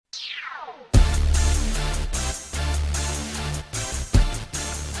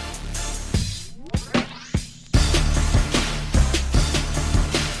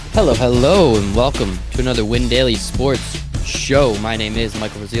Hello, and welcome to another Win Daily Sports Show. My name is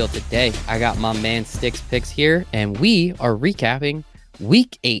Michael Brazil. Today, I got my man Sticks Picks here, and we are recapping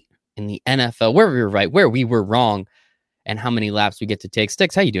Week 8 in the NFL, where we were right, where we were wrong, and how many laps we get to take.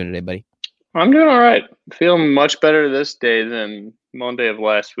 Sticks, how you doing today, buddy? I'm doing all right. Feeling much better this day than Monday of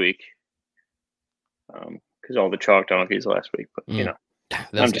last week. Because all the chalk donkeys last week. But,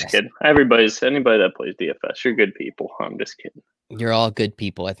 I'm just kidding. Anybody that plays DFS, you're good people. I'm just kidding. You're all good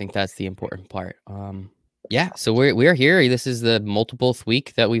people. I think that's the important part. So we are here. This is the multipleth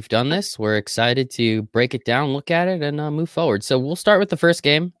week that we've done this. We're excited to break it down, look at it, and move forward. So we'll start with the first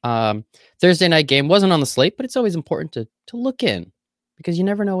game. Thursday night game wasn't on the slate, but it's always important to look in because you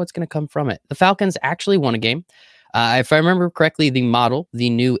never know what's going to come from it. The Falcons actually won a game. If I remember correctly, the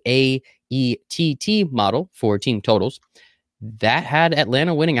new AETT model for team totals, that had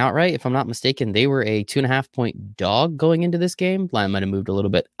Atlanta winning outright. If I'm not mistaken, they were a 2.5-point dog going into this game. Line might have moved a little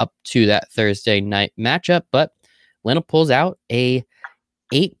bit up to that Thursday night matchup, but Atlanta pulls out a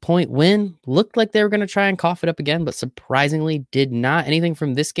 8-point win. Looked like they were going to try and cough it up again, but surprisingly did not. Anything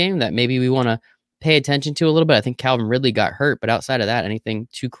from this game that maybe we want to pay attention to a little bit? I think Calvin Ridley got hurt, but outside of that, anything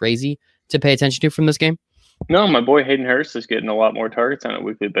too crazy to pay attention to from this game? No, my boy Hayden Hurst is getting a lot more targets on a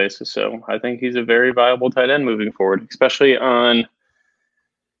weekly basis, so I think he's a very viable tight end moving forward, especially in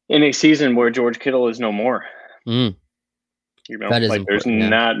a season where George Kittle is no more. There's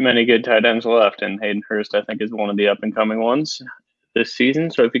not many good tight ends left, and Hayden Hurst, I think, is one of the up-and-coming ones this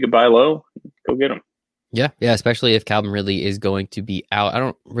season. So if you could buy low, go get him. Yeah, especially if Calvin Ridley is going to be out. I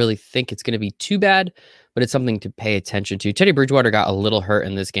don't really think it's going to be too bad, but it's something to pay attention to. Teddy Bridgewater got a little hurt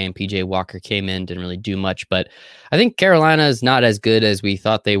in this game. PJ Walker came in, didn't really do much, but I think Carolina is not as good as we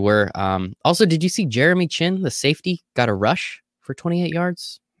thought they were. Also, did you see Jeremy Chin, the safety, got a rush for 28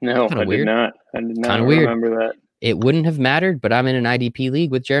 yards? No, I did not. I did not remember that. It wouldn't have mattered, but I'm in an IDP league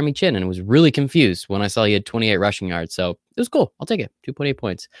with Jeremy Chin and was really confused when I saw he had 28 rushing yards. So it was cool. I'll take it. 2.8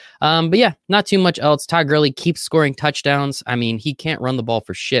 points. But yeah, not too much else. Todd Gurley keeps scoring touchdowns. I mean, he can't run the ball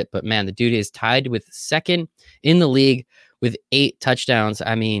for shit, but man, the dude is tied with second in the league with 8 touchdowns.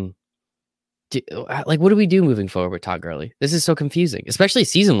 I mean, what do we do moving forward with Todd Gurley? This is so confusing, especially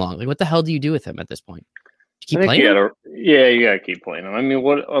season long. Like, what the hell do you do with him at this point? You gotta keep playing him. I mean,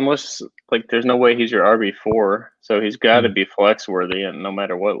 unless there's no way he's your RB4, so he's got to be flex worthy, and no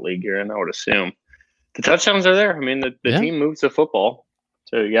matter what league you're in, I would assume the touchdowns are there. I mean, the team moves the football,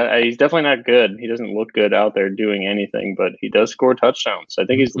 so yeah, he's definitely not good. He doesn't look good out there doing anything, but he does score touchdowns. I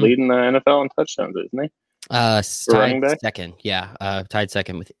think he's leading the NFL in touchdowns, isn't he? Tied second. Yeah. Tied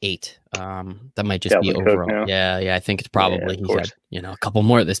second with 8. That might just be overall. Yeah. I think it's probably he's had, a couple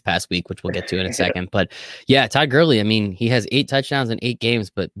more this past week, which we'll get to in a second. But yeah, Todd Gurley, I mean, he has 8 touchdowns in 8 games,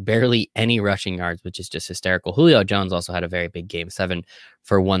 but barely any rushing yards, which is just hysterical. Julio Jones also had a very big game, 7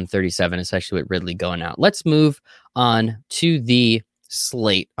 for 137, especially with Ridley going out. Let's move on to the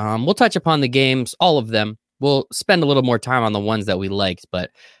slate. We'll touch upon the games, all of them. We'll spend a little more time on the ones that we liked, but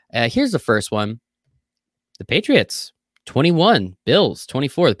here's the first one. The Patriots, 21. Bills,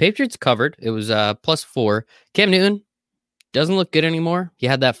 24. The Patriots covered. It was +4. Cam Newton doesn't look good anymore. He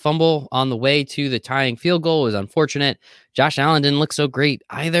had that fumble on the way to the tying field goal. It was unfortunate. Josh Allen didn't look so great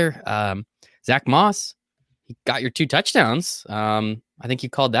either. Zach Moss, he got your 2 touchdowns. I think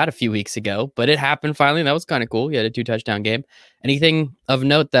you called that a few weeks ago, but it happened finally. That was kind of cool. He had a 2-touchdown game. Anything of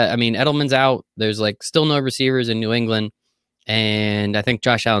note Edelman's out. There's still no receivers in New England. And I think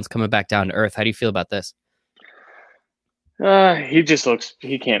Josh Allen's coming back down to earth. How do you feel about this?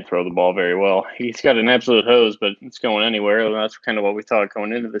 He can't throw the ball very well. He's got an absolute hose, but it's going anywhere. That's kind of what we thought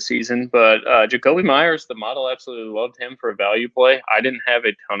going into the season. But Jacoby Myers, the model, absolutely loved him for a value play. I didn't have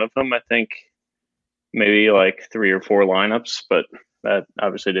a ton of them. I think maybe 3 or 4 lineups, but that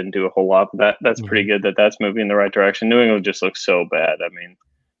obviously didn't do a whole lot. That's pretty good that's moving in the right direction. New England just looks so bad. I mean,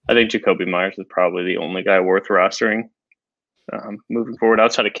 I think Jacoby Myers is probably the only guy worth rostering moving forward.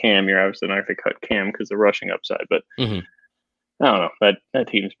 Outside of Cam, you're obviously not going to cut Cam because the rushing upside, but I don't know. That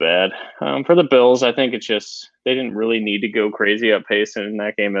team's bad. For the Bills, I think it's just they didn't really need to go crazy up pace in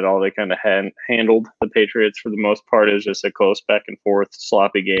that game at all. They kind of handled the Patriots for the most part. It was just a close back and forth,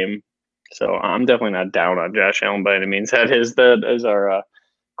 sloppy game. So I'm definitely not down on Josh Allen by any means. That is our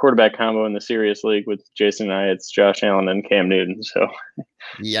quarterback combo in the serious league with Jason and I. It's Josh Allen and Cam Newton. So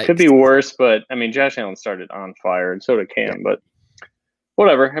it could be worse, but I mean, Josh Allen started on fire and so did Cam, but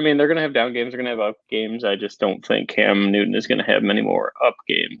whatever. I mean, they're going to have down games. They're going to have up games. I just don't think Cam Newton is going to have many more up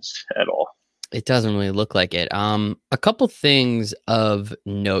games at all. It doesn't really look like it. A couple things of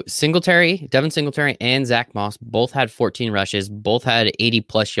note. Devin Singletary and Zach Moss both had 14 rushes, both had 80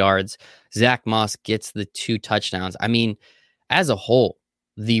 plus yards. Zach Moss gets the 2 touchdowns. I mean, as a whole,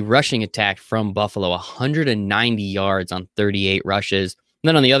 the rushing attack from Buffalo, 190 yards on 38 rushes. And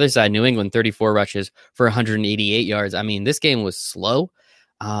then on the other side, New England, 34 rushes for 188 yards. I mean, this game was slow.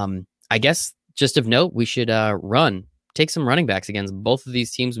 I guess just of note, we should take some running backs against both of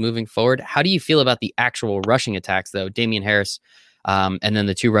these teams moving forward. How do you feel about the actual rushing attacks, though? Damian Harris and then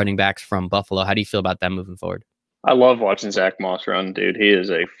the 2 running backs from Buffalo. How do you feel about them moving forward? I love watching Zach Moss run, dude. He is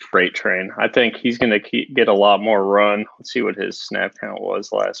a freight train. I think he's going to get a lot more run. Let's see what his snap count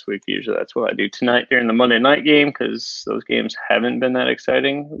was last week. Usually that's what I do tonight during the Monday night game because those games haven't been that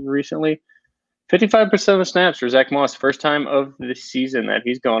exciting recently. 55% of the snaps for Zach Moss. First time of the season that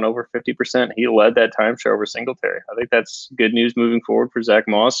he's gone over 50%. He led that timeshare over Singletary. I think that's good news moving forward for Zach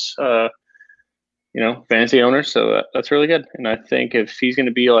Moss. Fantasy owners. So that's really good. And I think if he's going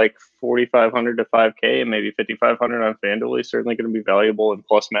to be like 4,500 to 5K and maybe 5,500 on FanDuel, he's certainly going to be valuable in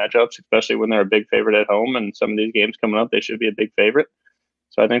plus matchups, especially when they're a big favorite at home. And some of these games coming up, they should be a big favorite.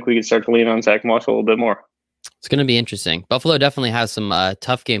 So I think we can start to lean on Zach Moss a little bit more. It's going to be interesting. Buffalo definitely has some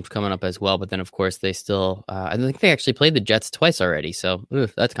tough games coming up as well. But then, of course, they still I think they actually played the Jets twice already. So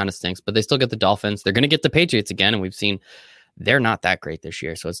that kind of stinks. But they still get the Dolphins. They're going to get the Patriots again. And we've seen they're not that great this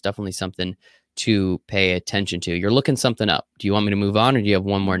year. So it's definitely something to pay attention to. You're looking something up. Do you want me to move on or do you have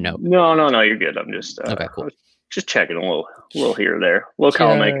one more note? No, you're good. I'm just okay, cool. Just checking a little here or there. Little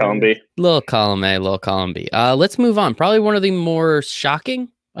column A, column B. Little column A, little column B. Let's move on. Probably one of the more shocking,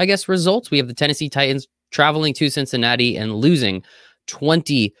 I guess, results. We have the Tennessee Titans traveling to Cincinnati and losing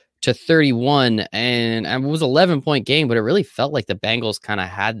 20-31. And it was an 11-point game, but it really felt like the Bengals kind of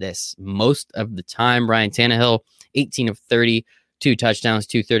had this most of the time. Ryan Tannehill, 18 of 30. 2 touchdowns,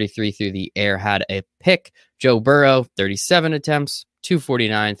 233 through the air, had a pick. Joe Burrow, 37 attempts,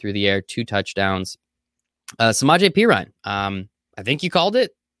 249 through the air, 2 touchdowns. Samaje Perine, I think you called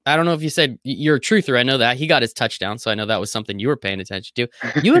it. I don't know if you said you're a truther. I know that he got his touchdown, so I know that was something you were paying attention to.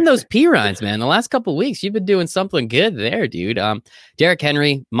 You and those Perines, man, the last couple of weeks, you've been doing something good there, dude. Derrick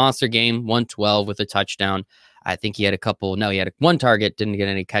Henry, monster game, 112 with a touchdown. I think he had he had 1 target, didn't get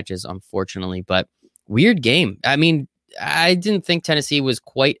any catches, unfortunately, but weird game. I mean, I didn't think Tennessee was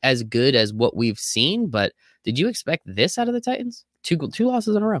quite as good as what we've seen, but did you expect this out of the Titans? 2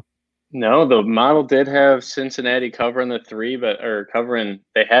 losses in a row. No, the model did have Cincinnati covering the 3,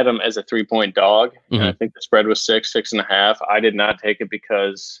 they had them as a 3-point dog. Mm-hmm. And I think the spread was 6.5. I did not take it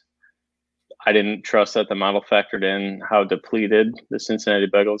because I didn't trust that the model factored in how depleted the Cincinnati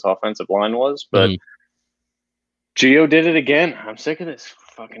Bengals offensive line was, but Gio did it again. I'm sick of this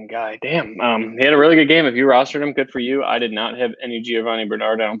fucking guy. Damn. He had a really good game. If you rostered him, good for you. I did not have any Giovanni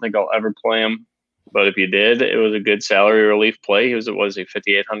Bernard. I don't think I'll ever play him. But if you did, it was a good salary relief play. He was a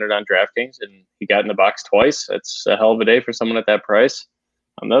 5,800 on DraftKings, and he got in the box twice. That's a hell of a day for someone at that price.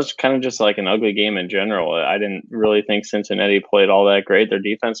 That was kind of just like an ugly game in general. I didn't really think Cincinnati played all that great. Their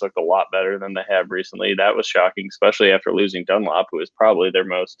defense looked a lot better than they have recently. That was shocking, especially after losing Dunlop, who is probably their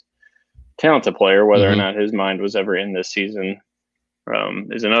most talented player. Whether or not his mind was ever in this season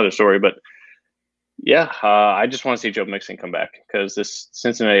is another story. But yeah, I just want to see Joe Mixon come back because this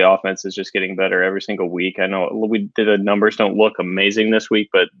Cincinnati offense is just getting better every single week. I know the numbers don't look amazing this week,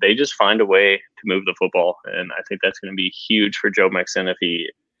 but they just find a way to move the football, and I think that's going to be huge for Joe Mixon if he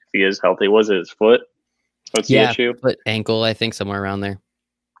is healthy. Was it his foot? What's the issue? Foot, ankle, I think somewhere around there.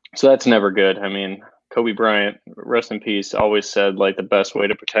 So that's never good. I mean, Kobe Bryant, rest in peace, always said like the best way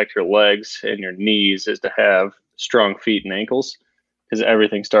to protect your legs and your knees is to have strong feet and ankles, because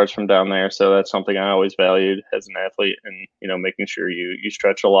everything starts from down there. So that's something I always valued as an athlete, and making sure you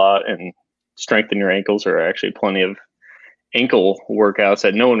stretch a lot and strengthen your ankles. Or actually plenty of ankle workouts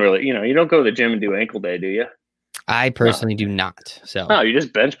that no one really, you don't go to the gym and do ankle day, do you? I personally do not. So no, you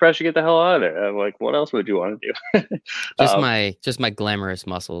just bench press, you get the hell out of there. I'm like, what else would you want to do? just my glamorous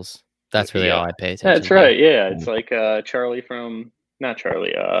muscles. That's really all I pay attention. That's right. Yeah, it's like Charlie from. Not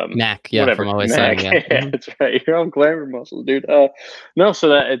Charlie. Mac, whatever. From Always Mac. Sunny, yeah, that's right. You're on glamour muscles, dude. No,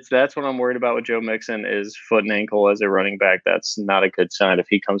 so that's what I'm worried about with Joe Mixon is foot and ankle as a running back. That's not a good sign. If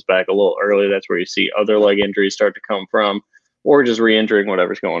he comes back a little early, that's where you see other leg injuries start to come from, or just re-injuring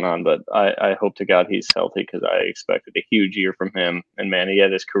whatever's going on. But I hope to God he's healthy, because I expected a huge year from him. And man, he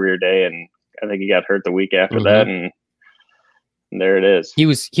had his career day, and I think he got hurt the week after that, and there it is. He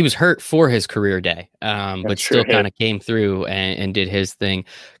was hurt for his career day, but still kind of came through and did his thing.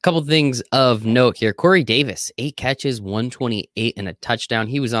 A couple things of note here. Corey Davis, 8 catches, 128 and a touchdown.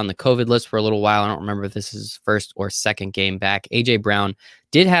 He was on the COVID list for a little while. I don't remember if this is his first or second game back. AJ Brown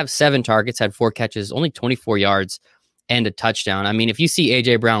did have 7 targets, had 4 catches, only 24 yards and a touchdown. I mean, if you see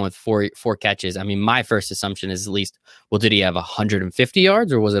AJ Brown with four catches, I mean, my first assumption is at least, well, did he have 150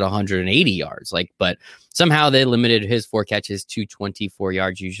 yards or was it 180 yards? But somehow they limited his 4 catches to 24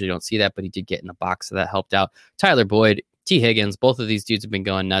 yards. You usually don't see that, but he did get in the box, so that helped out. Tyler Boyd, T. Higgins, both of these dudes have been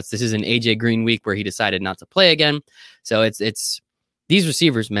going nuts. This is an AJ Green week where he decided not to play again. So it's these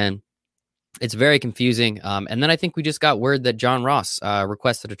receivers, man. It's very confusing. And then I think we just got word that John Ross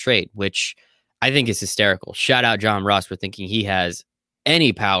requested a trade, which I think is hysterical. Shout out John Ross for thinking he has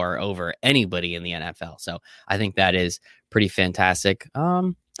any power over anybody in the NFL. So I think that is pretty fantastic.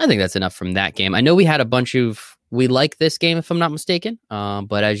 I think that's enough from that game. I know we had a bunch of, we like this game, if I'm not mistaken.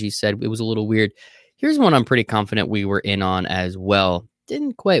 But as you said, it was a little weird. Here's one I'm pretty confident we were in on as well.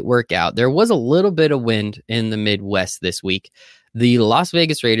 Didn't quite work out. There was a little bit of wind in the Midwest this week. The Las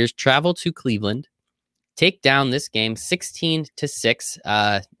Vegas Raiders travel to Cleveland, take down this game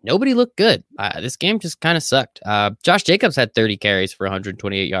 16-6. Nobody looked good. This game just kind of sucked. Josh Jacobs had 30 carries for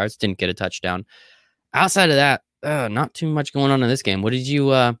 128 yards, didn't get a touchdown. Outside of that, not too much going on in this game. What did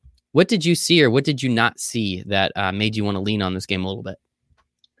you see or what did you not see that made you want to lean on this game a little bit?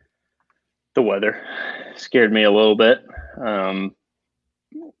 The weather scared me a little bit. I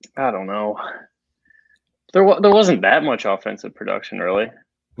don't know. There wasn't that much offensive production, really.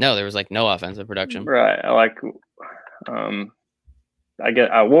 No, there was no offensive production. Right. I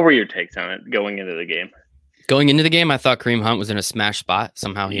get. What were your takes on it going into the game? Going into the game, I thought Kareem Hunt was in a smash spot.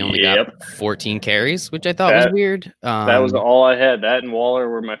 Somehow he only got 14 carries, which I thought was weird. That was all I had. That and Waller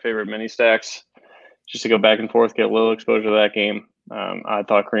were my favorite mini stacks. Just to go back and forth, get a little exposure to that game. I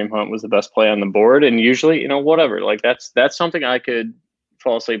thought Kareem Hunt was the best play on the board, and usually, whatever. That's something I could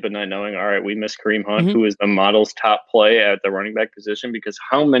fall asleep at night knowing, all right, we missed Kareem Hunt, who is the model's top play at the running back position, because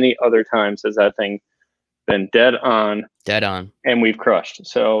how many other times has that thing been dead on, and we've crushed?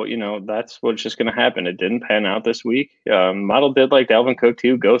 So, that's what's just going to happen. It didn't pan out this week. Model did like Dalvin Cook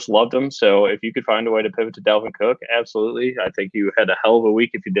too. Ghost loved him. So if you could find a way to pivot to Dalvin Cook, absolutely. I think you had a hell of a week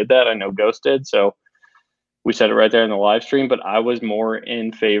if you did that. I know Ghost did. So we said it right there in the live stream, but I was more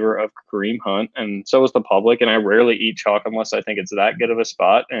in favor of Kareem Hunt, and so was the public. And I rarely eat chalk unless I think it's that good of a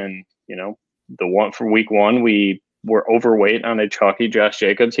spot. And, the one for week 1, we were overweight on a chalky Josh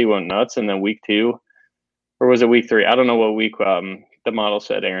Jacobs. He went nuts. And then week 2, or was it week 3? I don't know what week the model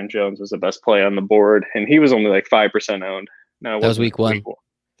said Aaron Jones was the best play on the board, and he was only 5% owned. No, that was week 1.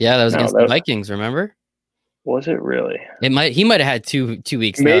 Yeah, that was against the Vikings, remember? Was it really? He might have had two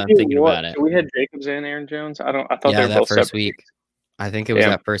weeks. Maybe I'm thinking about it. We had Jacobs and Aaron Jones. I thought they were that both first week. Weeks. I think it was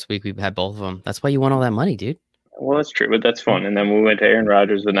that first week we had both of them. That's why you won all that money, dude. Well, that's true, but that's fun. And then we went to Aaron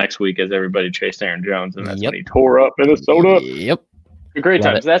Rodgers the next week as everybody chased Aaron Jones, and that's when he tore up Minnesota. Yep. Great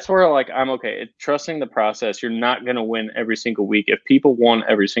times. That's where I'm okay. Trusting the process. You're not going to win every single week. If people won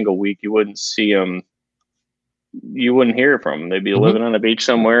every single week, you wouldn't see them. You wouldn't hear from them. They'd be living on a beach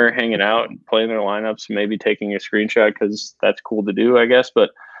somewhere, hanging out, playing their lineups, maybe taking a screenshot because that's cool to do, I guess. But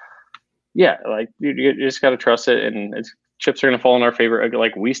yeah, you just got to trust it, and chips are going to fall in our favor.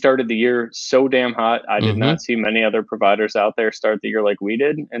 We started the year so damn hot. I did not see many other providers out there start the year like we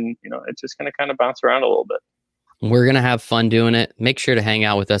did, and it's just going to kind of bounce around a little bit. We're going to have fun doing it. Make sure to hang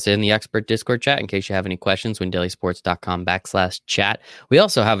out with us in the expert Discord chat in case you have any questions. WinDailySports.com/chat. We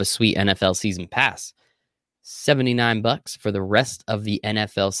also have a sweet NFL season pass. $79 for the rest of the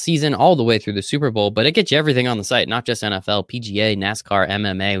NFL season, all the way through the Super Bowl, but it gets you everything on the site, not just NFL, PGA, NASCAR,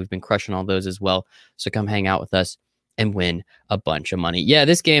 MMA. We've been crushing all those as well. So come hang out with us and win a bunch of money. Yeah,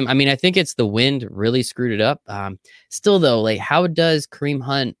 this game, I think it's the wind really screwed it up. Still though, how does Kareem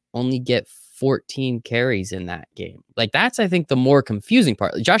Hunt only get 14 carries in that game? That's, I think, the more confusing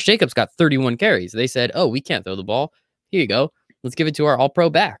part. Josh Jacobs got 31 carries. They said, oh, we can't throw the ball. Here you go. Let's give it to our all-pro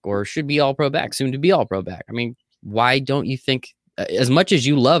back, or should be all-pro back, soon to be all-pro back. Why don't you think, as much as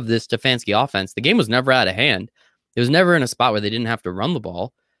you love this Stefanski offense, the game was never out of hand. It was never in a spot where they didn't have to run the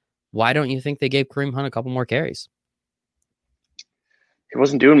ball. Why don't you think they gave Kareem Hunt a couple more carries? He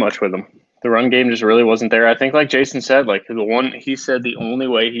wasn't doing much with them. The run game just really wasn't there. I think, like Jason said, the only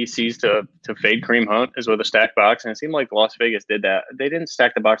way he sees to fade Kareem Hunt is with a stack box. And it seemed like Las Vegas did that. They didn't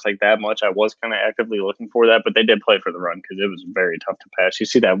stack the box that much. I was kind of actively looking for that, but they did play for the run because it was very tough to pass. You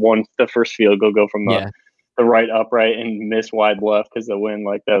see that the first field goal go from the right upright and miss wide left because the wind,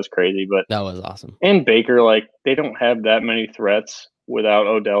 that was crazy. But that was awesome. And Baker, they don't have that many threats without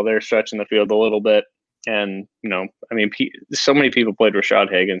Odell there stretching the field a little bit. And, so many people played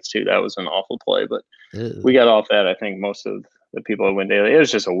Rashad Higgins too. That was an awful play, but we got off that. I think most of the people at Win Daily, it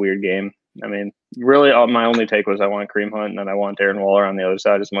was just a weird game. Really my only take was I want Kareem Hunt and then I want Darren Waller on the other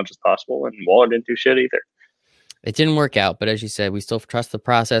side as much as possible. And Waller didn't do shit either. It didn't work out, but as you said, we still trust the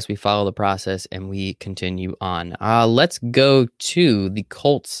process. We follow the process, and we continue on. Let's go to the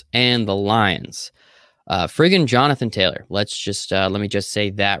Colts and the Lions. Friggin' Jonathan Taylor. Let's just let me just say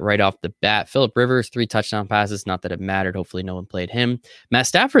that right off the bat. Phillip Rivers, 3 touchdown passes. Not that it mattered. Hopefully, no one played him. Matt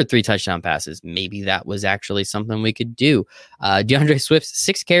Stafford, 3 touchdown passes. Maybe that was actually something we could do. DeAndre Swift,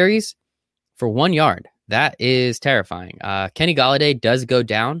 6 carries for 1 yard. That is terrifying. Kenny Golladay does go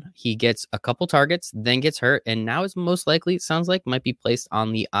down. He gets a couple targets, then gets hurt, and now is most likely, it sounds like, might be placed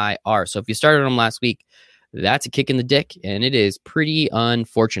on the IR. So if you started him last week, that's a kick in the dick, and it is pretty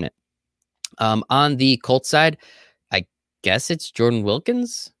unfortunate. On the Colts side, I guess it's Jordan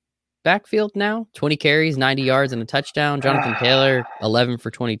Wilkins' backfield now. 20 carries, 90 yards, and a touchdown. Jonathan Taylor, 11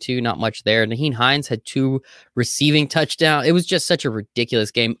 for 22, not much there. Nyheim Hines had 2 receiving touchdowns. It was just such a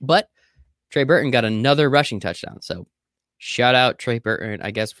ridiculous game, but Trey Burton got another rushing touchdown. So shout out Trey Burton,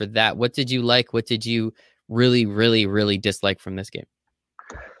 I guess, for that. What did you like? What did you really, really, really dislike from this game?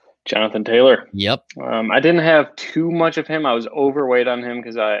 Jonathan Taylor. Yep. I didn't have too much of him. I was overweight on him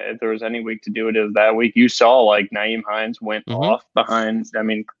because if there was any week to do it, it was that week. You saw like Nyheim Hines went off behind. I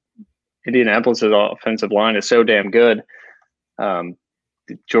mean, Indianapolis' offensive line is so damn good.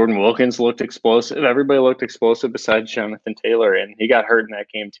 Jordan Wilkins looked explosive. Everybody looked explosive besides Jonathan Taylor, and he got hurt in that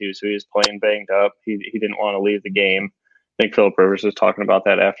game too. So he was playing banged up. He didn't want to leave the game. I think Phillip Rivers was talking about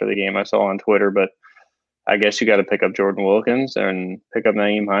that after the game. I saw on Twitter, but I guess you got to pick up Jordan Wilkins and pick up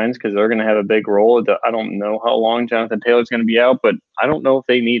Nyheim Hines because they're going to have a big role. I don't know how long Jonathan Taylor's going to be out, but I don't know if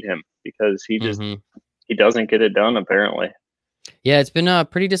they need him because he just he doesn't get it done apparently. Yeah, it's been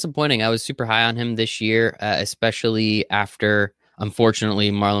pretty disappointing. I was super high on him this year, especially after.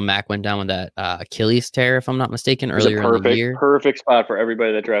 Unfortunately, Marlon Mack went down with that Achilles tear, if I'm not mistaken, earlier in the year. Perfect spot for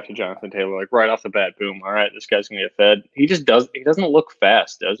everybody that drafted Jonathan Taylor. Like right off the bat, boom. All right, this guy's gonna get fed. He doesn't look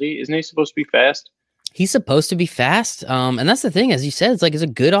fast, does he? Isn't he supposed to be fast? He's supposed to be fast. And that's the thing, as you said, it's a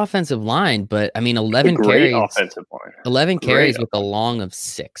good offensive line, but I mean 11 carries. Offensive line. 11 carries with a long of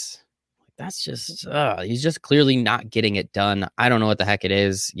 6. That's just he's just clearly not getting it done. I don't know what the heck it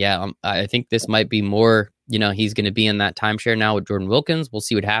is. Yeah, I think this might be more, he's going to be in that timeshare now with Jordan Wilkins. We'll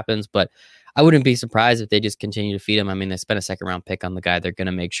see what happens, but I wouldn't be surprised if they just continue to feed him. I mean, they spent a 2nd-round pick on the guy. They're going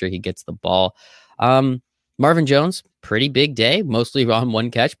to make sure he gets the ball. Marvin Jones, pretty big day, mostly on 1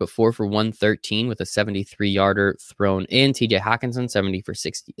 catch, but 4 for 113 with a 73-yarder thrown in. TJ Hawkinson, 7 for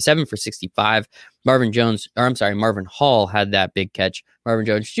 65. Marvin Hall had that big catch. Marvin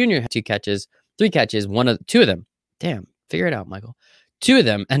Jones Jr. had 3 catches, 2 of them. Damn, figure it out, Michael. 2 of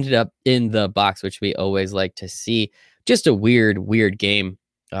them ended up in the box, which we always like to see. Just a weird game.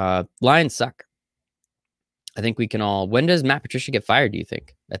 Lions suck. I think we can all. When does Matt Patricia get fired, do you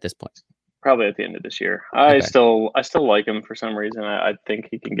think, at this point? Probably at the end of this year. I still like him for some reason. I think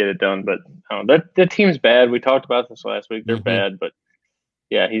he can get it done, but the team's bad. We talked about this last week. They're bad, but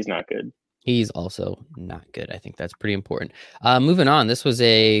yeah, he's not good. He's also not good. I think that's pretty important. Moving on, this was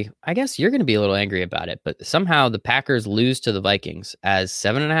I guess you're going to be a little angry about it, but somehow the Packers lose to the Vikings as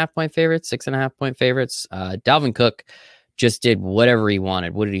 7.5-point favorites, 6.5-point favorites. Dalvin Cook just did whatever he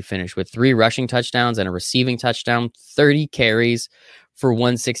wanted. What did he finish with? 3 rushing touchdowns and a receiving touchdown, 30 carries for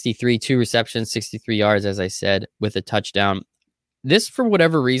 163, 2 receptions, 63 yards, as I said, with a touchdown. This, for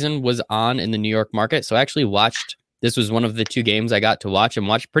whatever reason, was on in the New York market. So I actually watched. This was one of the 2 games I got to watch and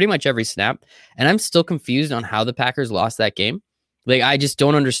watch pretty much every snap. And I'm still confused on how the Packers lost that game. I just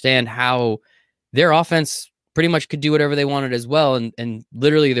don't understand how their offense pretty much could do whatever they wanted as well. And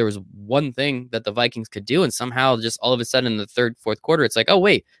literally there was one thing that the Vikings could do. And somehow just all of a sudden in the 3rd, 4th quarter, it's like, oh,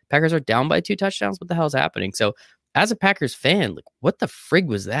 wait, Packers are down by 2 touchdowns. What the hell is happening? So as a Packers fan, what the frig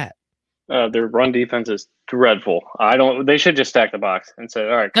was that? Their run defense is dreadful. They should just stack the box and say,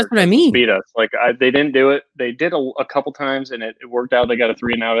 all right, that's Kirk, what I mean. Beat us. They didn't do it. They did a couple times and it worked out. They got a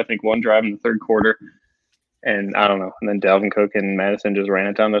 3-and-out, I think, 1 drive in the 3rd quarter. And I don't know. And then Dalvin Cook and Madison just ran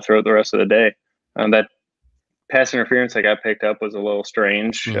it down the throat the rest of the day. That pass interference that got picked up was a little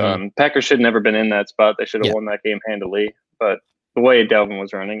strange. Packers should have never been in that spot. They should have won that game handily. But the way Dalvin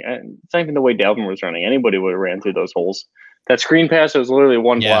was running, and it's not even the way Dalvin was running. Anybody would have ran through those holes. That screen pass was literally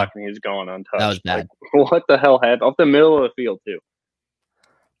 1 block and he was going untouched. That was bad. What the hell happened? Off the middle of the field, too.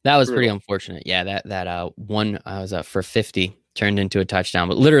 That was pretty unfortunate. Yeah, that one was for 50 turned into a touchdown,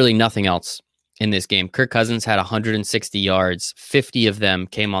 but literally nothing else in this game. Kirk Cousins had 160 yards. 50 of them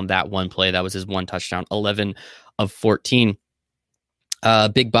came on that one play. That was his 1 touchdown, 11 of 14.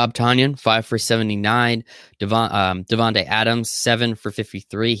 Big Bob Tonyan, 5 for 79. Devontae Adams, 7 for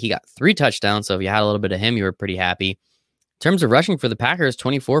 53. He got 3 touchdowns, so if you had a little bit of him, you were pretty happy. In terms of rushing for the Packers,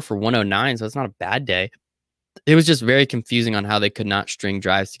 24 for 109, so it's not a bad day. It was just very confusing on how they could not string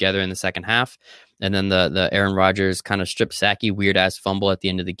drives together in the second half. And then the Aaron Rodgers kind of strip sacky, weird ass fumble at the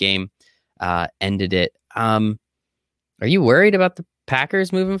end of the game ended it. Are you worried about the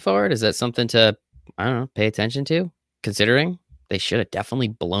Packers moving forward? Is that something to, I don't know, pay attention to, considering they should have definitely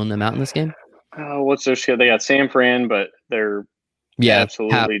blown them out in this game? What's their shit? They got San Fran, but they're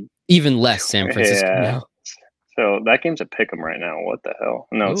absolutely even less San Francisco. Yeah. Now. So that game's a pick 'em right now. What the hell?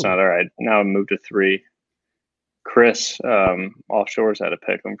 No, it's not. All right. Now I moved to 3. Chris Offshore's had a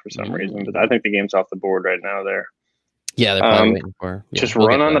pick 'em for some reason, but I think the game's off the board right now there. Yeah, they're probably waiting for just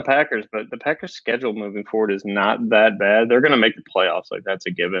run on the Packers, but the Packers' schedule moving forward is not that bad. They're going to make the playoffs, like that's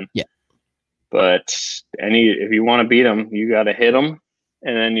a given. Yeah, but if you want to beat them, you got to hit them,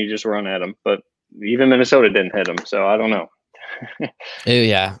 and then you just run at them. But even Minnesota didn't hit them, so I don't know.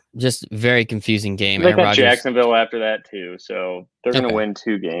 Yeah, just very confusing game. They got Jacksonville after that too, so they're going to win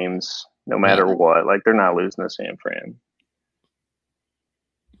 2 games no matter what. Like they're not losing to San Fran.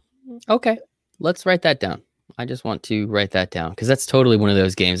 Okay, let's write that down. I just want to write that down because that's totally one of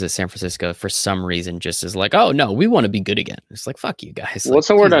those games that San Francisco, for some reason, just is like, oh, no, we want to be good again. It's like, fuck you guys. What's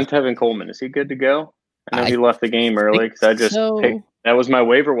the word on Tevin Coleman? Is he good to go? I know he left the game early because I just picked. That was my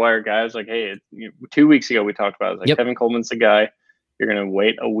waiver wire guy. I was like, hey, 2 weeks ago we talked about it. I was like, Tevin Coleman's the guy. You're going to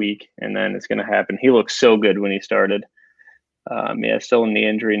wait a week, and then it's going to happen. He looked so good when he started. Still in the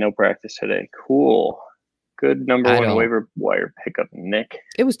injury, no practice today. Cool. Good number 1 waiver wire pickup, Nick.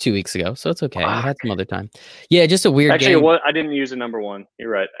 It was 2 weeks ago, so it's okay. You had some other time. Yeah, just a weird game. Actually, I didn't use a number 1. You're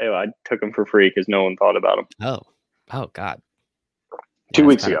right. I took him for free because no one thought about him. Oh, God. 2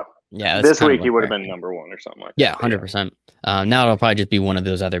 weeks ago. Yeah, this week he would have been number 1 or something like that. Yeah, 100%. Now it'll probably just be one of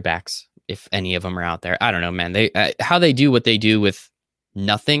those other backs if any of them are out there. I don't know, man. They how they do what they do with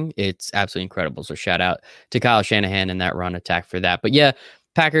nothing, it's absolutely incredible. So shout out to Kyle Shanahan and that run attack for that. But yeah,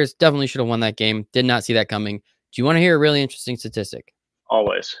 Packers definitely should have won that game. Did not see that coming. Do you want to hear a really interesting statistic?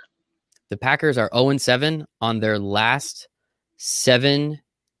 Always. The Packers are 0-7 on their last 7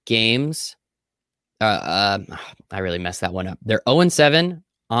 games. I really messed that one up. They're 0-7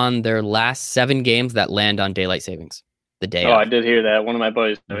 on their last 7 games that land on daylight savings. The day. I did hear that. One of my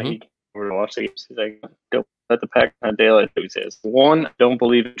buddies, he came over to watch the games. He's like, don't let the Packers on daylight savings. 1, don't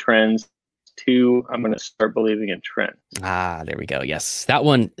believe in trends. 2, I'm going to start believing in trends. There we go. Yes. That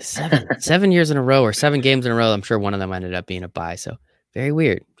one, 7 years in a row or 7 games in a row. I'm sure one of them ended up being a bye. So very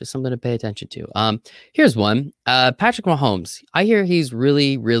weird. Just something to pay attention to. Here's one. Patrick Mahomes. I hear he's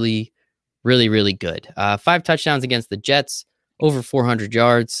really, really, really, really good. 5 touchdowns against the Jets, over 400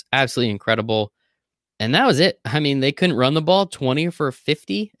 yards. Absolutely incredible. And that was it. I mean, they couldn't run the ball 20 for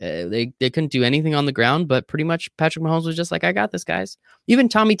 50. They couldn't do anything on the ground, but pretty much Patrick Mahomes was just like, I got this, guys. Even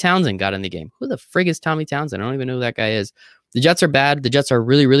Tommy Townsend got in the game. Who the frig is Tommy Townsend? I don't even know who that guy is. The Jets are bad. The Jets are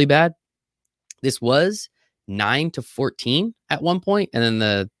really, really bad. This was 9-14 at one point, and then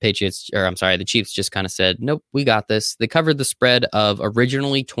the Chiefs just kind of said, nope, we got this. They covered the spread of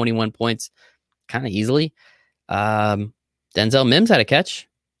originally 21 points kind of easily. Denzel Mims had a catch.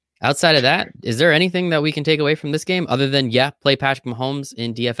 Outside of that, is there anything that we can take away from this game other than, play Patrick Mahomes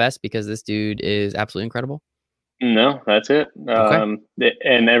in DFS because this dude is absolutely incredible? No, that's it. Okay.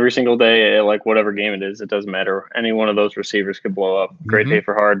 And every single day, like whatever game it is, it doesn't matter. Any one of those receivers could blow up. Great day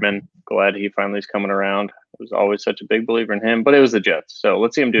for Hardman. Glad he finally is coming around. I was always such a big believer in him, but it was the Jets. So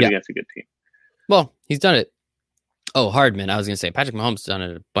let's see him do it against a good team. Well, he's done it. Oh, Hardman. I was going to say Patrick Mahomes has done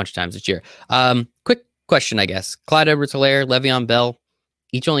it a bunch of times this year. Quick question, I guess. Clyde Edwards-Helaire, Le'Veon Bell.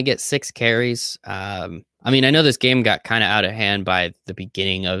 Each only get 6 carries. I know this game got kind of out of hand by the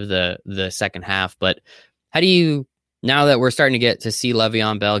beginning of the second half, but how do you, now that we're starting to get to see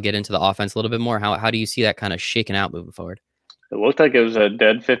Le'Veon Bell get into the offense a little bit more, how do you see that kind of shaking out moving forward? It looked like it was a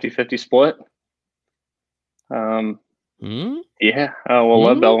dead 50-50 split. Yeah.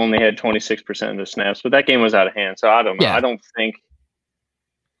 Lev Bell only had 26% of the snaps, but that game was out of hand. So I don't know. Yeah. I don't think,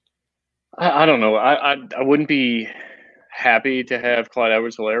 I don't know. I wouldn't be happy to have Clyde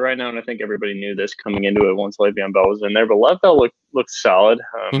Edwards-Helaire right now, and I think everybody knew this coming into it once Le'Veon Bell was in there. But Lev Bell looked solid.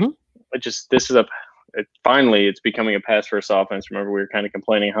 Finally, it's becoming a pass-first offense. Remember, we were kind of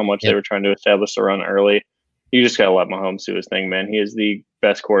complaining how much they were trying to establish the run early. You just got to let Mahomes do his thing, man. He is the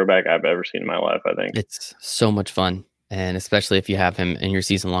best quarterback I've ever seen in my life, I think. It's so much fun, and especially if you have him in your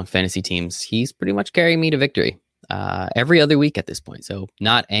season-long fantasy teams, he's pretty much carrying me to victory every other week at this point. So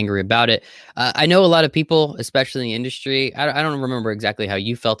not angry about it. I know a lot of people, especially in the industry, I don't remember exactly how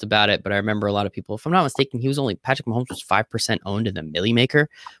you felt about it, but I remember a lot of people, if I'm not mistaken, Patrick Mahomes was 5% owned in the Millie Maker,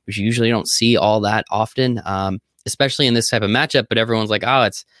 which you usually don't see all that often, especially in this type of matchup. But everyone's like, oh,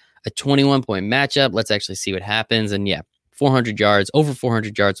 it's a 21-point matchup. Let's actually see what happens. And 400 yards, over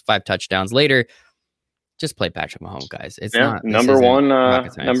 400 yards, 5 touchdowns later. just play Patrick Mahomes, guys. It's number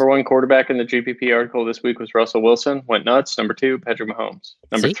one quarterback in the GPP article this week was Russell Wilson. Went nuts. Number 2, Patrick Mahomes.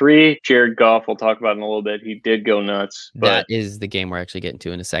 Number 3, Jared Goff. We'll talk about in a little bit. He did go nuts. But that is the game we're actually getting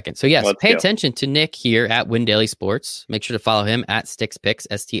to in a second. So yes, pay attention to Nick here at Win Daily Sports. Make sure to follow him at StixPicks,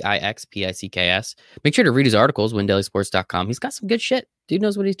 StixPicks. Make sure to read his articles, windailysports.com. He's got some good shit. Dude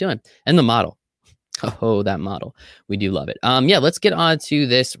knows what he's doing. And the model. Oh, that model. We do love it. Let's get on to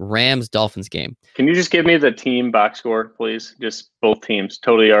this Rams-Dolphins game. Can you just give me the team box score, please? Just both teams,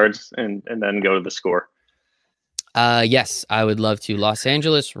 total yards, and then go to the score. Yes, I would love to. Los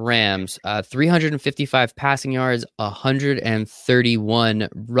Angeles Rams, 355 passing yards, 131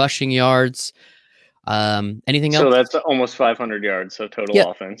 rushing yards. Anything else? So that's almost 500 yards. So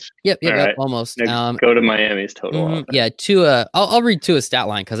total offense. Yep, right. Almost. Go to Miami's total offense. Yeah, Tua. I'll read Tua's stat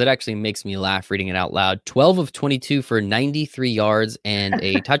line because it actually makes me laugh reading it out loud. 12 of 22 for 93 yards and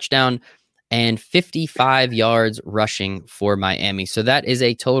a touchdown, and 55 yards rushing for Miami. So that is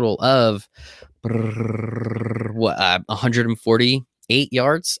a total of 148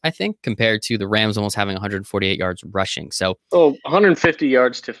 yards, I think, compared to the Rams almost having 148 yards rushing. So 150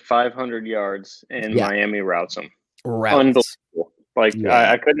 yards to 500 yards, and Miami routes them. Unbelievable. Like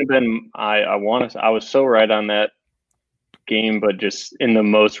I couldn't have been. I was so right on that game, but just in the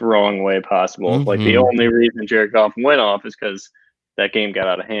most wrong way possible. Like the only reason Jared Goff went off is because that game got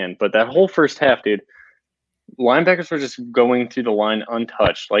out of hand. But that whole first half, dude, linebackers were just going through the line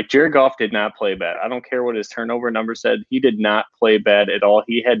untouched. Like Jared Goff did not play bad. I don't care what his turnover number said. He did not play bad at all.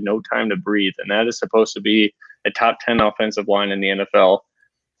 He had no time to breathe. And that is supposed to be a top 10 offensive line in the NFL.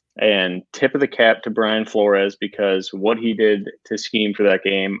 And tip of the cap to Brian Flores, because what he did to scheme for that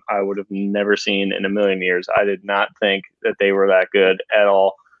game, I would have never seen in a million years. I did not think that they were that good at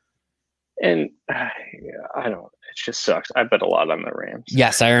all. And I don't. It just sucks. I bet a lot on the Rams.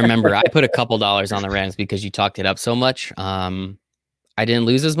 Yes, I remember. I put a couple dollars on the Rams because you talked it up so much. I didn't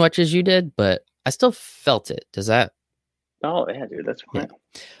lose as much as you did, but I still felt it. Does that? Oh yeah, dude, that's fine.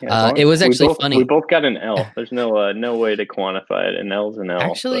 Yeah. It was actually funny. We both got an L. There's no way to quantify it. An L's an L.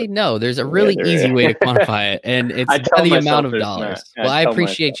 Actually, no. There's a really easy way to quantify it, and it's the amount of dollars. Well, I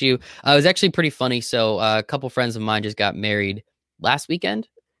appreciate you. It was actually pretty funny. So a couple friends of mine just got married last weekend.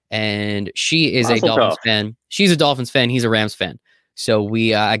 And she is a Dolphins fan. She's a Dolphins fan. He's a Rams fan. So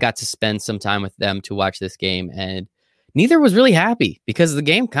I got to spend some time with them to watch this game, and neither was really happy because the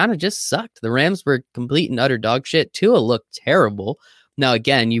game kind of just sucked. The Rams were complete and utter dog shit. Tua looked terrible. Now,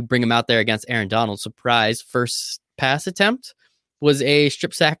 again, you bring him out there against Aaron Donald. Surprise, first pass attempt was a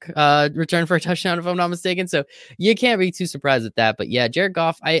strip sack return for a touchdown, if I'm not mistaken. So you can't be too surprised at that. But yeah, Jared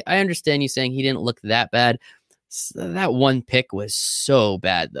Goff, I understand you saying he didn't look that bad. That one pick was so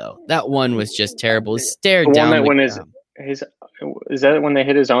bad, though. That one was just terrible. He stared down. Is that when they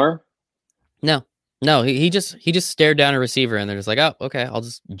hit his arm? No. He just stared down a receiver, and they're just like, "Oh, okay, I'll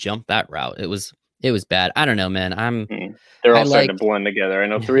just jump that route." It was bad. I don't know, man. They're all starting to blend together. I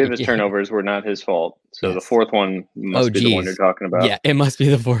know 3 of his turnovers were not his fault, so the fourth one must be the one you're talking about. Yeah, it must be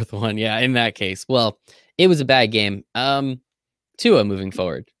the fourth one. Yeah, in that case, well, it was a bad game. Tua moving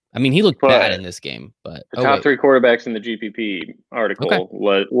forward. I mean, he looked bad in this game, but the top 3 quarterbacks in the GPP article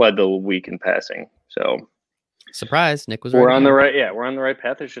led the week in passing. So, surprise, Nick was. We're on the right. Yeah, we're on the right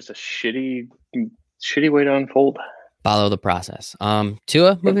path. There's just a shitty way to unfold. Follow the process.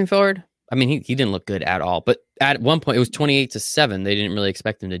 Tua moving forward. I mean, he didn't look good at all. But at one point, it was 28-7. They didn't really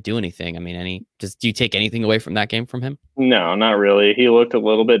expect him to do anything. I mean, do you take anything away from that game from him? No, not really. He looked a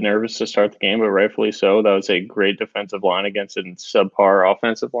little bit nervous to start the game, but rightfully so. That was a great defensive line against a subpar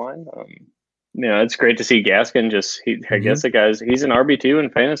offensive line. It's great to see Gaskin. I guess he's an RB2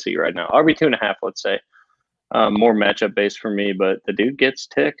 in fantasy right now. RB2.5, let's say. More matchup based for me, but the dude gets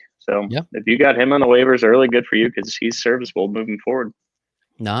tick. So if you got him on the waivers early, good for you because he's serviceable moving forward.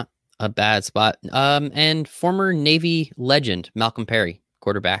 Not a bad spot. And former Navy legend Malcolm Perry,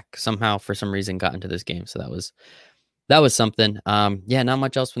 quarterback, somehow for some reason got into this game. So that was something. Not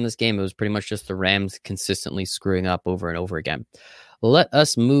much else from this game. It was pretty much just the Rams consistently screwing up over and over again. Let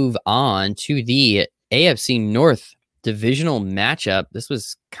us move on to the AFC North divisional matchup. This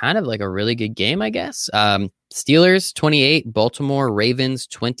was kind of like a really good game, I guess. Steelers 28, Baltimore Ravens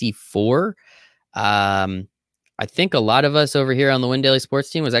 24. I think a lot of us over here on the Win Daily Sports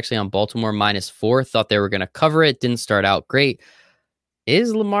team was actually on Baltimore -4. Thought they were going to cover it. Didn't start out great.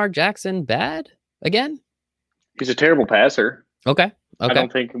 Is Lamar Jackson bad again? He's a terrible passer. Okay. I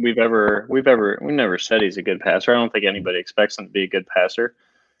don't think we've never said he's a good passer. I don't think anybody expects him to be a good passer.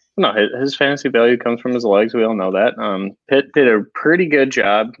 No, his fantasy value comes from his legs. We all know that. Pitt did a pretty good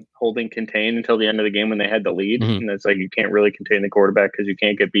job holding contained until the end of the game when they had the lead. And it's like you can't really contain the quarterback because you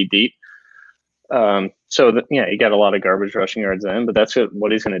can't get beat deep. He got a lot of garbage rushing yards in, but that's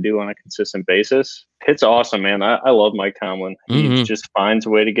what he's going to do on a consistent basis. Pitt's awesome, man. I love Mike Tomlin. He just finds a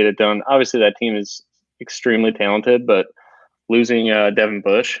way to get it done. Obviously, that team is extremely talented, but losing Devin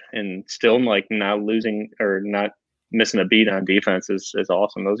Bush and still not losing or not missing a beat on defense is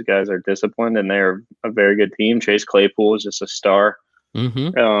awesome. Those guys are disciplined and they're a very good team. Chase Claypool is just a star.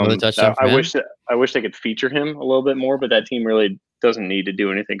 I wish they could feature him a little bit more, but that team really doesn't need to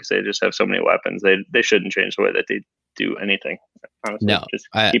do anything because they just have so many weapons. They shouldn't change the way that they do anything. Honestly, just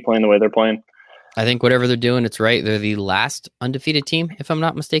keep playing the way they're playing. I think whatever they're doing, it's right. They're the last undefeated team, if I'm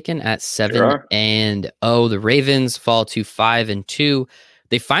not mistaken, at 7-0. The Ravens fall to 5-2.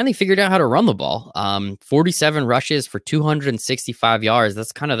 They finally figured out how to run the ball. 47 rushes for 265 yards.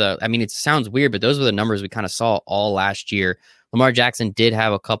 That's kind of it sounds weird, but those were the numbers we kind of saw all last year. Lamar Jackson did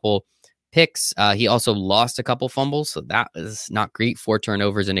have a couple picks. He also lost a couple fumbles, so that is not great. 4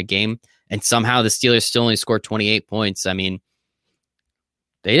 turnovers in a game, and somehow the Steelers still only scored 28 points. I mean,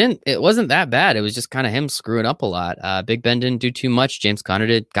 it wasn't that bad. It was just kind of him screwing up a lot. Big Ben didn't do too much. James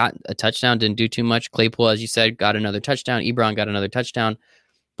Conner got a touchdown, didn't do too much. Claypool, as you said, got another touchdown. Ebron got another touchdown.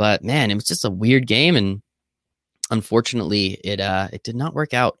 But man, it was just a weird game, and unfortunately, it did not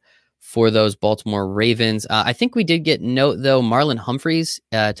work out for those Baltimore Ravens. I think we did get note though. Marlon Humphreys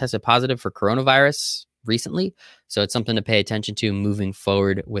tested positive for coronavirus recently, so it's something to pay attention to moving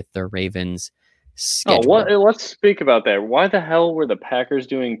forward with the Ravens schedule. Let's speak about that. Why the hell were the Packers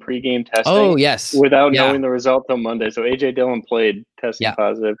doing pregame testing? Oh yes, without knowing the result till Monday. So AJ Dillon played testing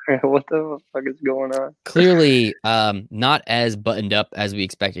positive. What the fuck is going on? Clearly, not as buttoned up as we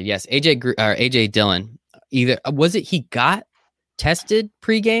expected. Yes, AJ Dillon. Either was it he got tested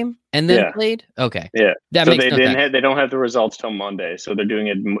pregame and then played? Okay, that so makes they don't have the results till Monday. So they're doing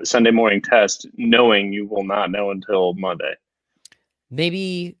a Sunday morning test, knowing you will not know until Monday.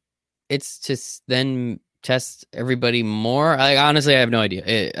 Maybe it's to then test everybody more. Honestly, I have no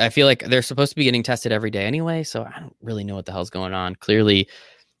idea. I feel like they're supposed to be getting tested every day anyway, so I don't really know what the hell's going on. Clearly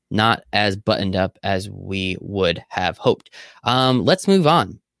not as buttoned up as we would have hoped. Let's move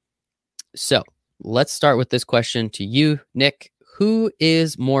on. So let's start with this question to you, Nick. Who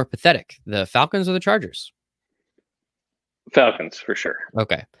is more pathetic, the Falcons or the Chargers? Falcons, for sure.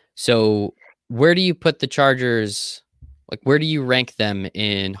 Okay. So where do you put the Chargers? Where do you rank them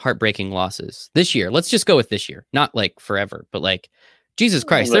in heartbreaking losses this year? Let's just go with this year, not forever, but Jesus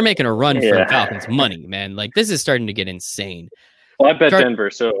Christ, they're making a run for Falcons money, man. This is starting to get insane. Well, I bet Denver,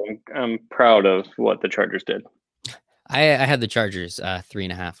 so I'm proud of what the Chargers did. I had the Chargers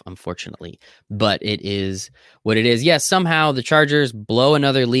 3.5, unfortunately, but it is what it is. Yes, somehow the Chargers blow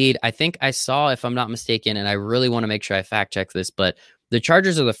another lead. I think I saw, if I'm not mistaken, and I really want to make sure I fact check this, but the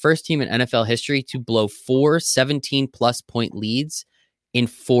Chargers are the first team in NFL history to blow 4 17-plus point leads in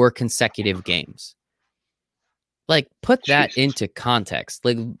 4 consecutive games. Put that into context.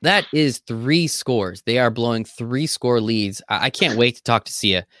 That is 3 scores. They are blowing 3-score leads. I can't wait to talk to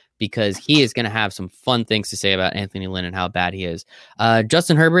Sia because he is going to have some fun things to say about Anthony Lynn and how bad he is.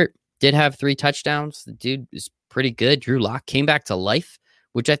 Justin Herbert did have 3 touchdowns. The dude is pretty good. Drew Lock came back to life,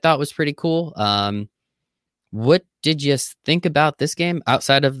 which I thought was pretty cool. What did you think about this game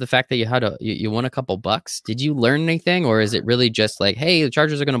outside of the fact that you won a couple bucks? Did you learn anything, or is it really just hey, the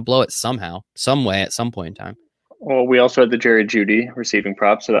Chargers are going to blow it somehow, some way, at some point in time? Well, we also had the Jerry Jeudy receiving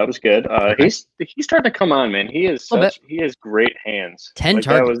props, so that was good. He's starting to come on, man. He has great hands. 10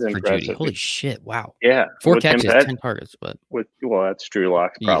 targets for Jeudy. Holy shit! Wow. Yeah, 4 catches, 10 targets. But that's Drew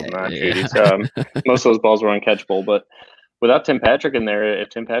Lock's problem, not Judy's. Most of those balls were uncatchable, but without Tim Patrick in there, if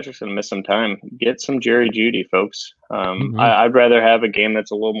Tim Patrick's going to miss some time, get some Jerry Jeudy, folks. I'd rather have a game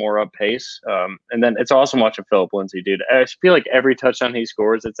that's a little more up pace. And then it's awesome watching Phillip Lindsay, dude. I feel like every touchdown he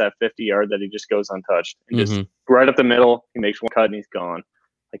scores, it's that 50-yard that he just goes untouched. And just right up the middle, he makes one cut and he's gone.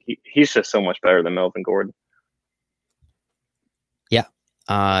 He's just so much better than Melvin Gordon. Yeah.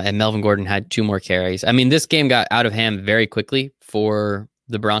 And Melvin Gordon had 2 more carries. I mean, this game got out of hand very quickly for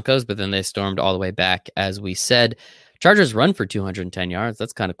the Broncos, but then they stormed all the way back, as we said. Chargers run for 210 yards.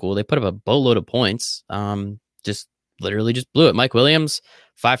 That's kind of cool. They put up a boatload of points. Just literally just blew it. Mike Williams,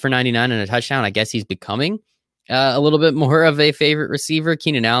 5 for 99 and a touchdown. I guess he's becoming a little bit more of a favorite receiver.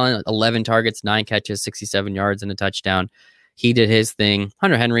 Keenan Allen, 11 targets, 9 catches, 67 yards and a touchdown. He did his thing.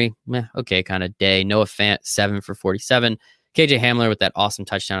 Hunter Henry, okay, kind of day. Noah Fant, 7 for 47. KJ Hamler with that awesome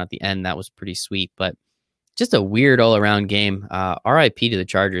touchdown at the end. That was pretty sweet, but just a weird all-around game. RIP to the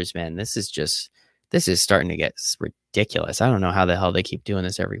Chargers, man. This is starting to get ridiculous. I don't know how the hell they keep doing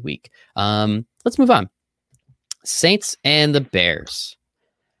this every week. Let's move on. Saints and the Bears.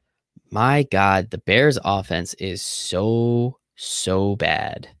 My God, the Bears offense is so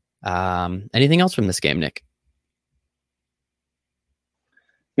bad. Anything else from this game, Nick?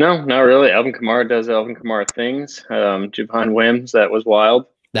 No, not really. Alvin Kamara does Alvin Kamara things. Javon Wims, that was wild.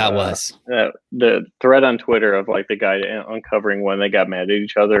 That was the thread on Twitter of like the guy uncovering when they got mad at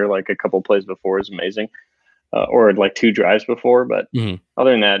each other like a couple plays before is amazing, or like 2 drives before. But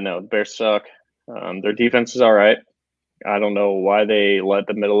other than that, no, the Bears suck. Their defense is all right. I don't know why they let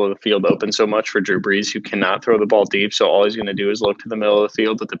the middle of the field open so much for Drew Brees, who cannot throw the ball deep. So all he's going to do is look to the middle of the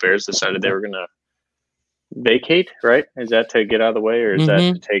field. But the Bears decided they were going to vacate, right? Is that to get out of the way, or is that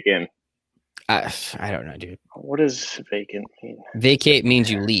to take in? I don't know, dude. What does vacant mean? Vacate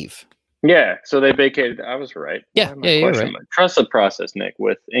means you leave. Yeah, so they vacated. I was right. Yeah, you're right. Trust the process, Nick,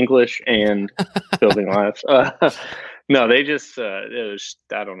 with English and building lives. No, they just, it was,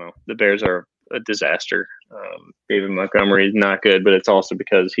 I don't know. The Bears are a disaster. David Montgomery is not good, but it's also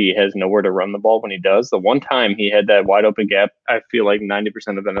because he has nowhere to run the ball when he does. The one time he had that wide open gap, I feel like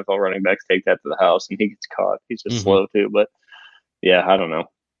 90% of NFL running backs take that to the house, and he gets caught. He's just slow too. But yeah, I don't know.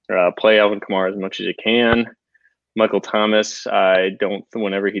 Play Alvin Kamara as much as you can. Michael Thomas,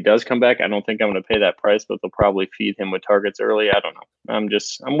 whenever he does come back, I don't think I'm going to pay that price, but they'll probably feed him with targets early. I don't know.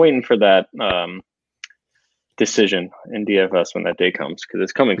 I'm waiting for that decision in DFS when that day comes, because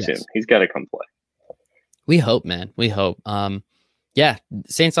it's coming soon. He's got to come play. We hope, man. We hope. Yeah,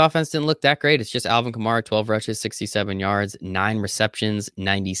 Saints offense didn't look that great. It's just Alvin Kamara, 12 rushes, 67 yards, 9 receptions,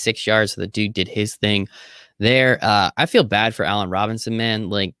 96 yards. So the dude did his thing there. I feel bad for Allen Robinson, man.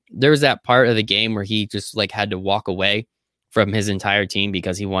 Like, there was that part of the game where he just like had to walk away from his entire team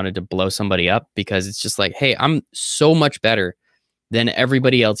because he wanted to blow somebody up, because it's just like, hey, I'm so much better than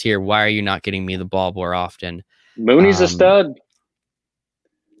everybody else here. Why are you not getting me the ball more often? Mooney's a stud.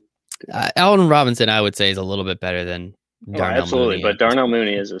 Allen Robinson, I would say, is a little bit better than Darnell absolutely, Mooney. But Darnell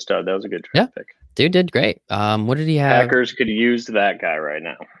Mooney is a stud. That was a good draft pick. Dude did great. What did he have? Packers could use that guy right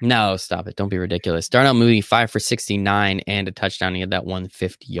now. No, stop it. Don't be ridiculous. Darnell Mooney, 5 for 69 and a touchdown. He had that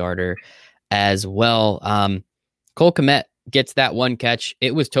 150-yarder as well. Cole Kmet gets that one catch.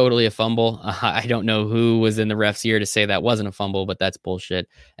 It was totally a fumble. I don't know who was in the ref's ear to say that wasn't a fumble, but that's bullshit.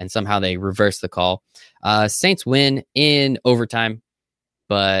 And somehow they reversed the call. Saints win in overtime,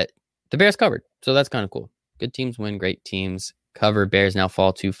 but the Bears covered. So that's kind of cool. Good teams win. Great teams cover. Bears now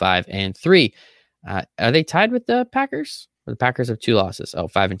fall 2-5-3. Are they tied with the Packers? The Packers have 2 losses.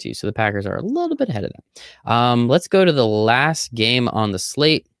 5-2. So the Packers are a little bit ahead of them. Let's go to the last game on the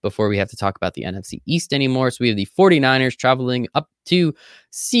slate before we have to talk about the NFC East anymore. So we have the 49ers traveling up to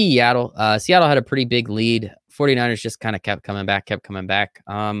Seattle. Seattle had a pretty big lead. 49ers just kind of kept coming back.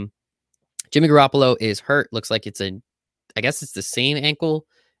 Jimmy Garoppolo is hurt. Looks like I guess it's the same ankle,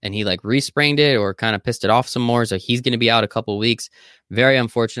 and he like re-sprained it or kind of pissed it off some more. So he's going to be out a couple weeks. Very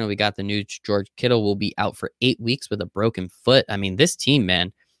unfortunate. We got the news George Kittle will be out for 8 weeks with a broken foot. I mean, this team,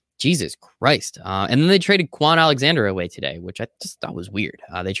 man, Jesus Christ. And then they traded Quan Alexander away today, which I just thought was weird.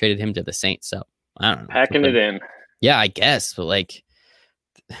 They traded him to the Saints. So I don't know. Packing it in. Yeah, I guess. But like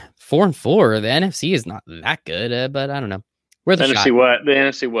 4-4, the NFC is not that good, but I don't know. The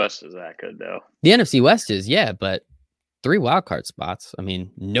NFC West is that good, though. The NFC West is, yeah, but 3 wildcard spots. I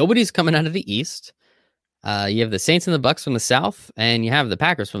mean, nobody's coming out of the East. You have the Saints and the Bucks from the South, and you have the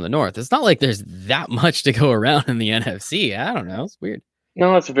Packers from the North. It's not like there's that much to go around in the NFC. I don't know. It's weird.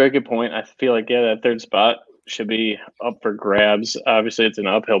 No, that's a very good point. I feel like, that 3rd spot should be up for grabs. Obviously, it's an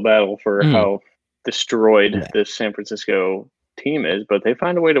uphill battle for how destroyed this San Francisco team is, but they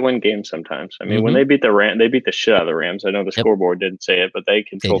find a way to win games sometimes. I mean, when they beat they beat the shit out of the Rams. I know the scoreboard didn't say it, but they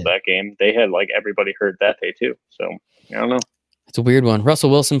controlled that game. They had like everybody hurt that day too. So I don't know. It's a weird one. Russell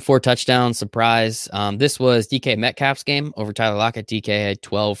Wilson, 4 touchdowns. Surprise. This was DK Metcalf's game over Tyler Lockett. DK had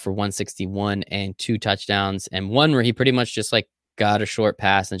 12 for 161 and 2 touchdowns, and one where he pretty much just like got a short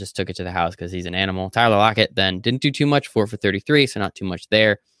pass and just took it to the house because he's an animal. Tyler Lockett then didn't do too much, 4 for 33, so not too much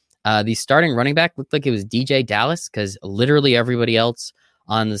there. The starting running back looked like it was DJ Dallas because literally everybody else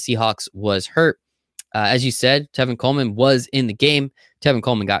on the Seahawks was hurt. As you said, Tevin Coleman was in the game. Tevin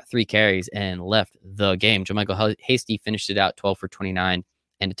Coleman got 3 carries and left the game. JaMycal Hasty finished it out 12 for 29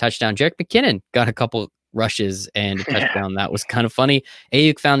 and a touchdown. Jerick McKinnon got a couple rushes and a touchdown. That was kind of funny.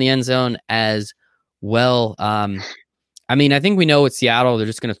 Ayuk found the end zone as well. I mean, I think we know with Seattle, they're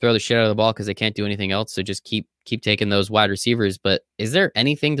just going to throw the shit out of the ball because they can't do anything else. So just keep taking those wide receivers. But is there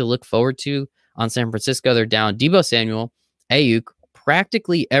anything to look forward to on San Francisco? They're down Deebo Samuel, Ayuk,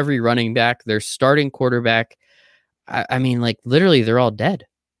 practically every running back, their starting quarterback. I mean, like literally they're all dead.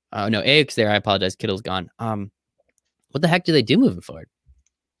 No, Ayuk's there. I apologize. Kittle's gone. What the heck do they do moving forward?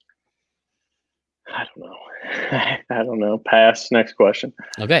 I don't know. I don't know. Pass. Next question.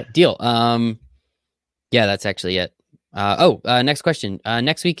 Okay, deal. Yeah, that's actually it. Next question.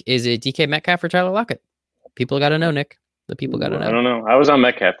 Next week, is it DK Metcalf or Tyler Lockett? People got to know, Nick. The people got to know. I don't know. I was on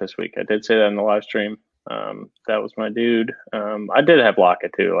Metcalf this week. I did say that in the live stream. That was my dude. I did have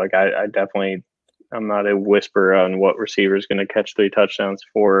Lockett too. Like I definitely, I'm not a whisperer on what receiver is going to catch 3 touchdowns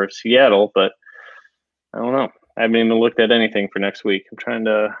for Seattle, but I don't know. I haven't even looked at anything for next week. I'm trying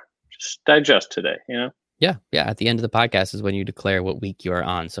to just digest today, you know? Yeah. At the end of the podcast is when you declare what week you are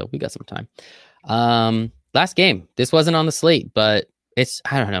on. So we got some time. Last game. This wasn't on the slate, but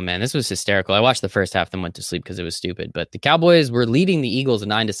I don't know, man. This was hysterical. I watched the first half, then went to sleep because it was stupid. But the Cowboys were leading the Eagles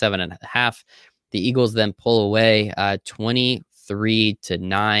 9-7.5. The Eagles then pull away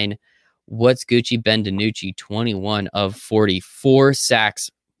 23-9. What's Gucci? Ben DiNucci, 21 of 44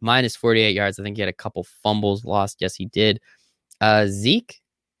 sacks, minus 48 yards. I think he had a couple fumbles lost. Yes, he did. Zeke,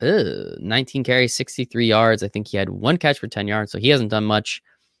 19 carries, 63 yards. I think he had 1 catch for 10 yards, so he hasn't done much.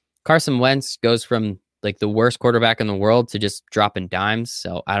 Carson Wentz goes from like the worst quarterback in the world to just dropping dimes.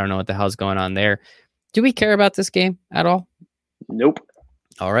 So I don't know what the hell's going on there. Do we care about this game at all? Nope.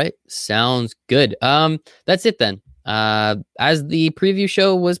 All right. Sounds good. That's it then. As the preview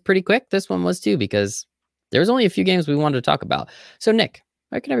show was pretty quick, this one was too, because there was only a few games we wanted to talk about. So Nick,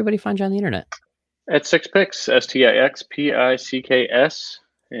 where can everybody find you on the internet? At Six Picks, STIXPICKS.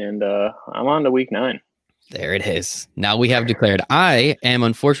 And I'm on to week 9. There it is. Now we have declared. I am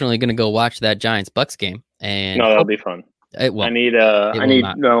unfortunately going to go watch that Giants-Bucks game, and no, that'll be fun. It will. I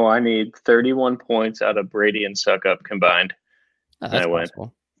need 31 points out of Brady and Suckup combined. Oh, that's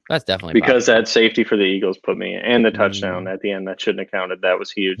possible. That's definitely because that safety for the Eagles put me in, and the touchdown at the end that shouldn't have counted. That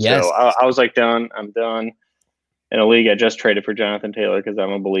was huge. Yes. So I was like, done. I'm done. In a league, I just traded for Jonathan Taylor because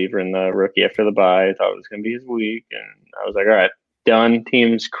I'm a believer in the rookie after the bye. I thought it was going to be his week, and I was like, all right. Done.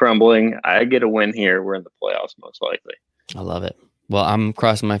 Team's crumbling. I get a win here. We're in the playoffs most likely. I love it. Well, I'm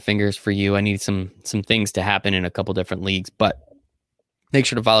crossing my fingers for you. I need some things to happen in a couple different leagues, but make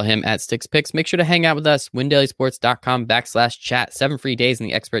sure to follow him at Sticks Picks. Make sure to hang out with us, WinDailySports.com/chat. 7 free days in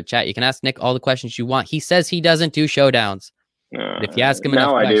the expert chat. You can ask Nick all the questions you want. He says he doesn't do showdowns. But if you ask him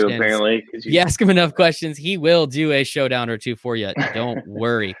enough questions, I do, apparently. You ask him enough questions, he will do a showdown or two for you. Don't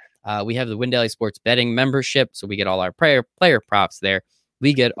worry. We have the Win Daily Sports betting membership, so we get all our player props there.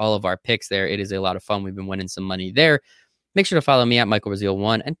 We get all of our picks there. It is a lot of fun. We've been winning some money there. Make sure to follow me at Michael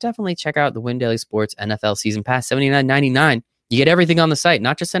Brazil1, and definitely check out the Win Daily Sports NFL Season Pass, $79.99. You get everything on the site,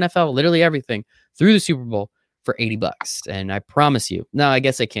 not just NFL, literally everything through the Super Bowl for $80. And I promise you, no, I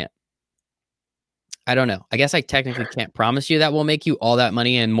guess I can't. I don't know. I guess I technically can't promise you that will make you all that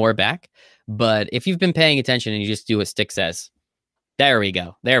money and more back. But if you've been paying attention and you just do what Stick says, there we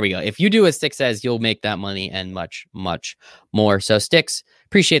go. If you do what Stick says, you'll make that money and much, much more. So Sticks,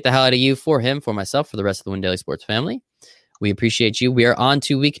 appreciate the hell out of you, for him, for myself, for the rest of the Win Daily Sports family. We appreciate you. We are on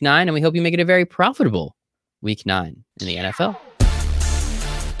to week 9, and we hope you make it a very profitable week 9 in the NFL.